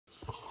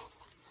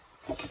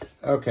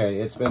Okay,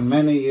 it's been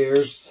many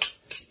years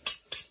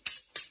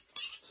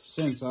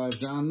since I've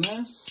done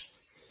this.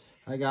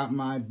 I got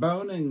my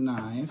boning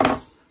knife.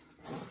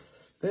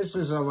 This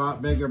is a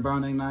lot bigger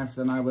boning knife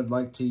than I would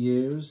like to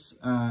use.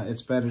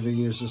 It's better to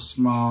use a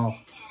small,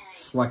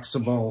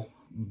 flexible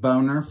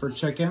boner for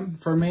chicken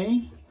for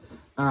me.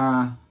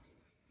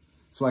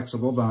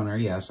 Flexible boner,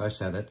 yes, I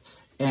said it.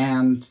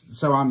 And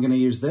so I'm going to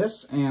use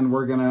this, and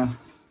we're going to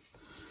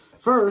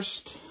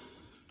first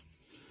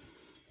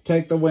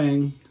take the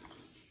wing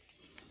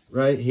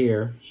right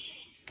here,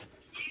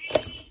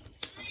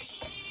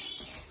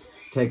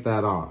 take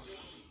that off.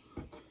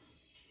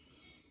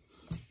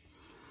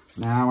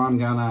 Now I'm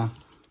gonna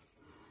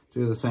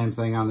do the same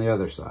thing on the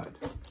other side.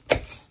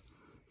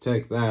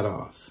 Take that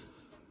off.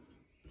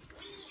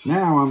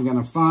 Now I'm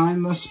gonna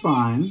find the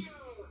spine,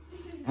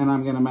 and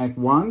I'm gonna make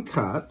one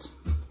cut,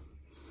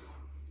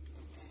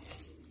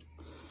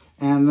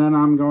 and then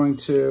I'm going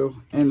to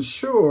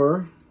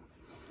ensure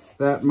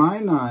that my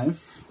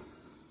knife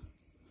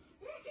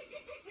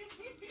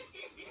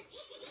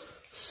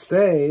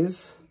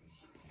stays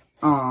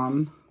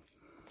on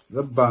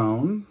the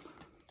bone.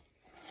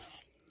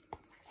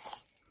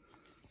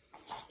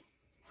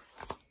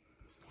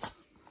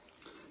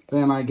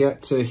 Then I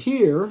get to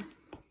here,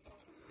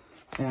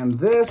 and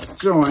this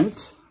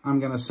joint I'm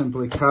going to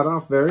simply cut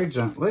off very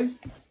gently,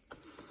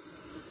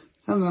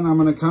 and then I'm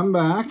going to come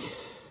back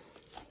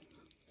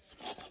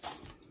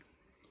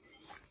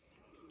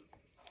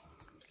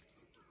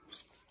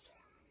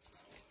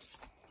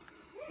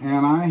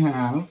and I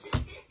have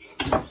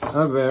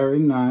a very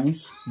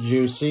nice,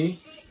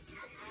 juicy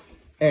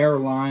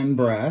airline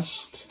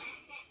breast.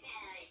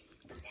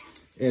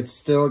 It's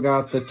still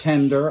got the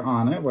tender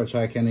on it, which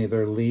I can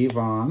either leave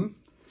on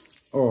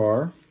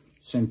or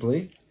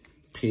simply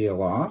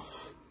peel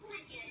off.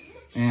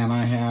 And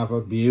I have a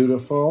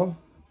beautiful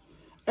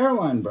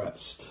airline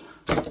breast.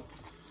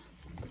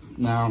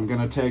 Now I'm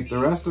going to take the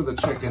rest of the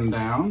chicken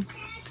down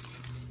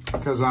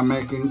because I'm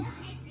making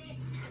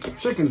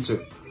chicken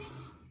soup.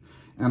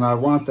 And I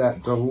want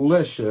that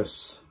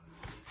delicious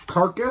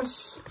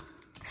carcass.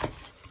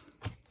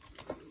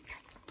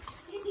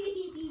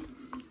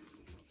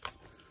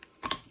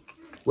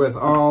 With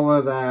all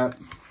of that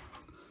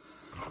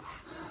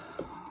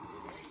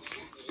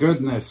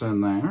goodness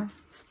in there.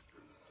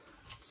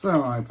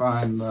 So I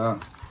find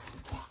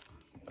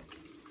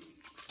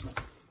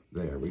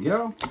there we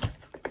go.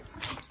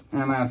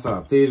 And that's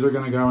up. These are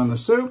going to go in the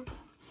soup.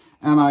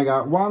 And I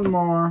got one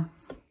more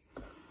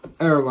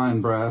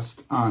airline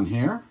breast on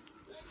here.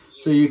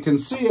 So you can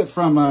see it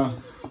from a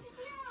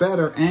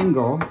better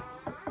angle.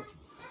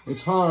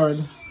 It's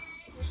hard.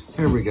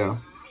 Here we go.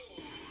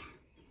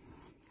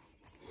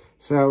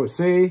 So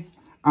see,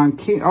 on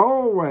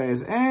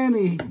always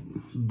any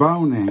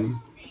boning,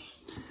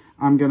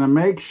 I'm going to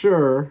make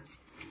sure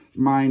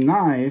my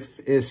knife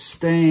is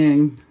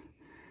staying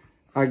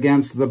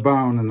against the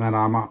bone and that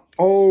I'm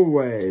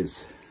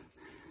always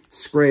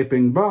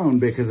scraping bone,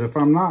 because if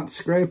I'm not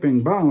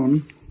scraping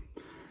bone,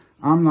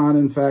 I'm not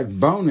in fact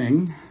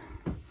boning,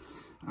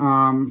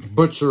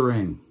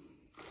 butchering.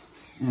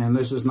 And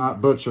this is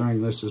not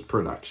butchering, this is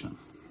production.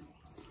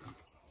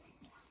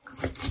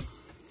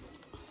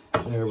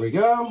 There we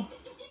go.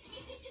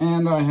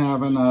 And I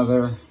have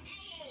another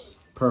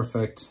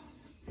perfect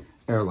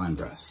airline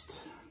breast.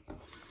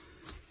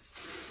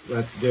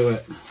 Let's do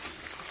it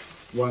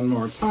one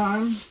more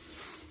time.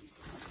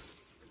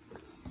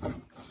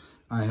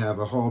 I have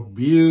a whole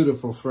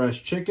beautiful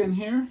fresh chicken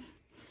here.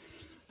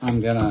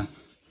 I'm gonna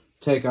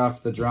take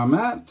off the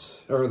drumette,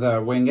 or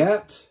the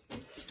wingette.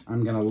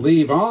 I'm gonna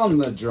leave on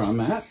the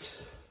drumette.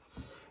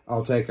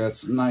 I'll take a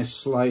nice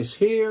slice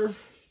here,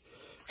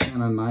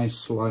 and a nice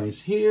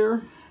slice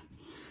here.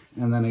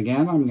 And then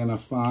again, I'm gonna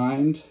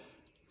find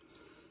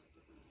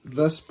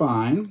the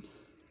spine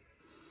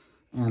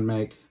and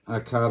make a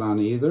cut on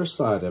either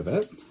side of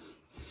it.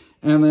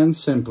 And then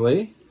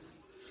simply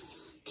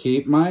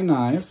keep my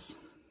knife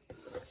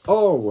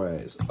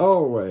always,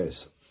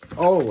 always,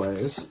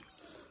 always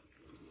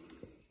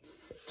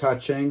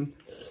touching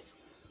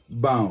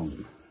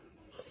bone.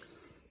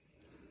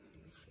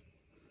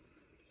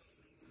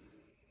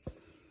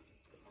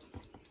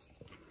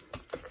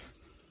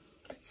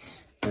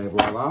 Et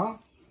voila,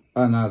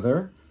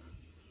 another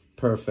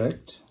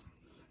perfect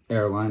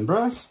airline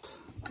breast.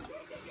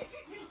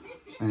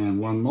 And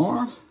one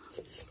more.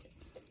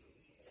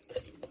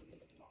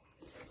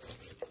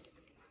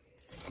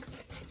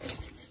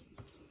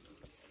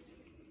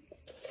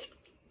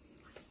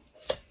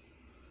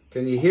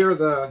 Can you hear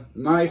the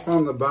knife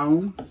on the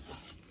bone?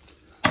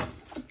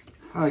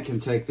 I can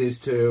take these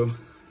two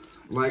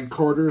leg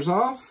quarters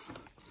off,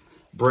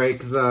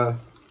 break the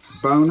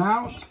bone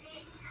out,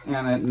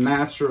 and it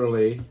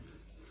naturally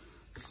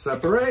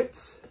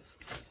separates.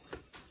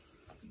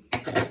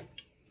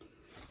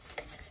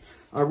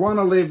 I want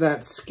to leave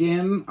that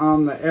skin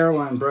on the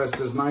airline breast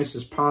as nice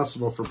as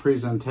possible for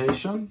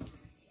presentation.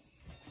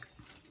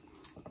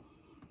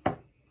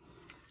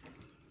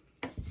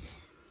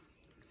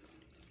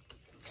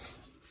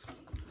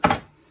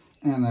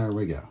 And there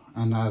we go.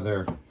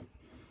 Another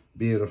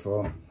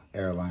beautiful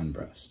airline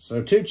breast.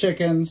 So 2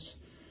 chickens,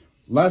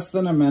 less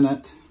than a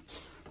minute,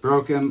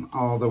 broken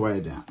all the way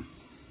down.